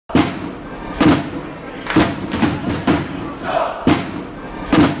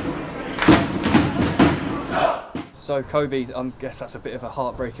So Coby, I guess that's a bit of a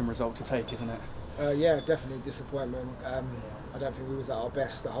heartbreaking result to take, isn't it? Yeah, definitely disappointment. I don't think we was at our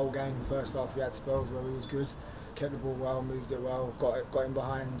best the whole game. First half we had spells where we was good, kept the ball well, moved it well, got in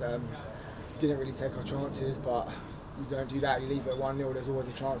behind. Didn't really take our chances, but you don't do that. You leave it 1-0. There's always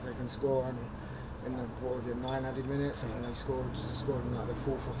a chance they can score. And in the, what was it, 9 added minutes, I think they scored in like the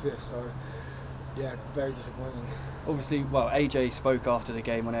 4th or 5th. So yeah, very disappointing. Obviously, well, AJ spoke after the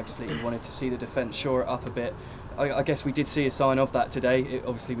game when absolutely he wanted to see the defence shore it up a bit. I guess we did see a sign of that today.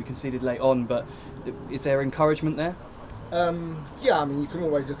 Obviously, we conceded late on, but is there encouragement there? Yeah, I mean, you can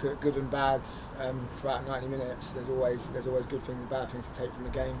always look at good and bad throughout 90 minutes. There's always good things and bad things to take from the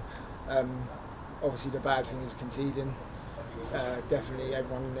game. Obviously, the bad thing is conceding. Definitely,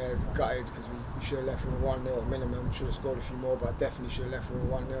 everyone in there is gutted because we should have left with a 1-0 at minimum. Should have scored a few more, but definitely should have left with a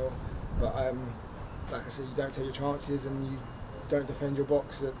 1-0. But like I said, you don't take your chances and you don't defend your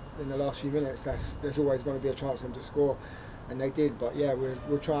box in the last few minutes. There's always going to be a chance for them to score, and they did. But yeah,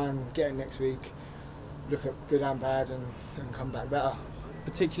 we'll try and get in next week, look at good and bad, and come back better.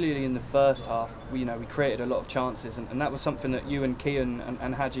 Particularly in the first half, we created a lot of chances, and that was something that you and Kean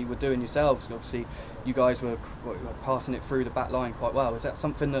and Hadji were doing yourselves. Obviously, you guys were passing it through the back line quite well. Is that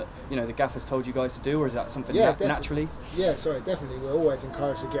something that the gaffers told you guys to do, or is that something naturally? Yeah, sorry, definitely. We're always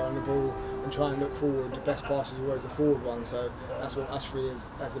encouraged to get on the ball and try and look forward. The best pass is always the forward one, so that's what us three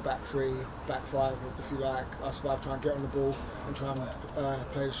is, as the back three, back five, if you like. Us five try and get on the ball and try and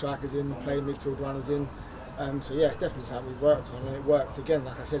play the strikers in, play midfield runners in. So yeah, it's definitely something we've worked on, and it worked again.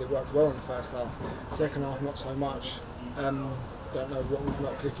 Like I said, it worked well in the first half. Second half, not so much. Don't know what was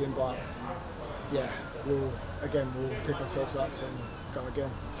not clicking, but yeah, we'll pick ourselves up and go again.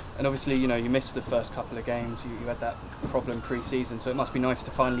 And obviously, you missed the first couple of games. You had that problem pre-season, so it must be nice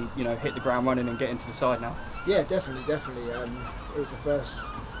to finally, hit the ground running and get into the side now. Yeah, definitely. It was the first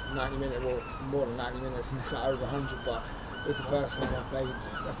 90 minutes, well, more than 90 minutes, and it's like over 100. But it was the first time I played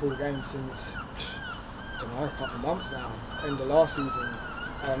a full game since, I don't know, a couple of months now. End of last season,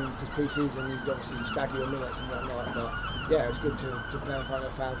 because pre-season you obviously stagger your minutes and whatnot. But yeah, it was good to play in front of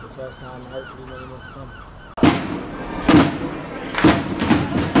the fans for the first time, and hopefully many more to come.